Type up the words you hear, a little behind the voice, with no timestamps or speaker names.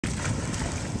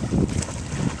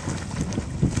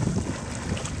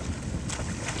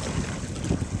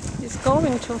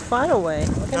going too far away.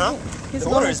 Huh? The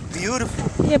water is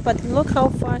beautiful. Yeah, but look how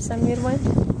far Samir went.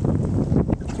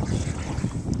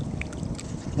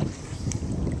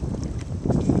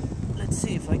 Let's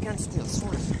see if I can still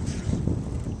swim.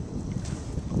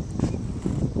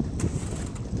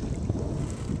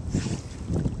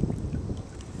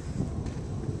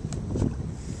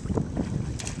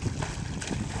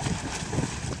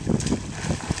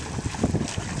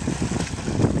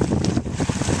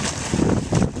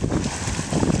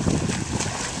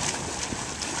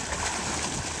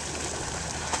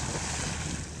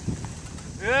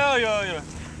 Yeah.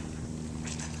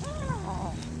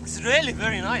 Oh, it's really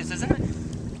very nice, isn't it?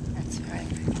 That's right.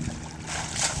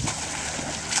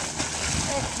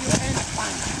 If you ain't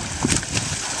fun.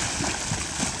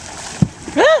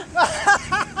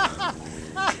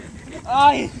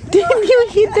 Didn't you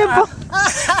hit the ball?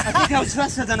 I think I was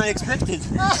faster than I expected.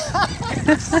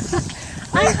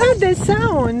 I heard the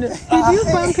sound. Did you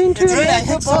bump into Really, I it?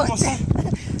 hit almost.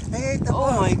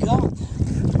 Oh my god.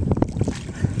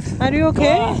 Are you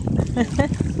okay?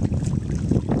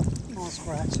 No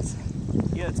scratches.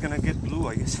 Yeah, it's gonna get blue,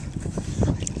 I guess.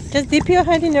 Just dip your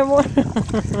head in the water.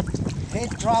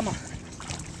 Hate drama.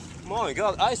 Oh my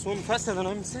god, I swim faster than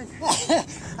I'm saying.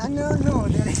 I know,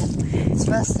 it's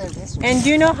faster this way. And do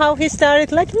you know how he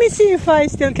started? Let me see if I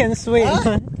still can swim.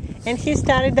 Huh? And he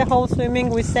started the whole swimming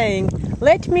with saying,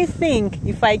 let me think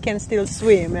if I can still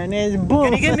swim. And it's boom.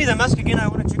 Can you give me the mask again? I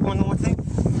want to check one more thing.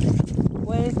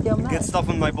 Where is your mask? Get stuff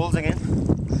on my balls again.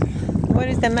 Where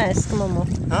is the mask, Momo?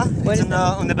 Huh? Where It's is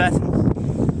on the bathroom.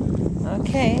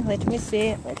 Okay, let me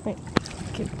see. Let me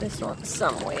keep this one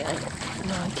somewhere.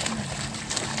 No, I can't.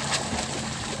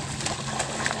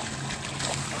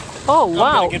 Oh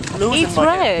wow, get blues in it's my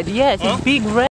red. Yes, Huh? it's big red.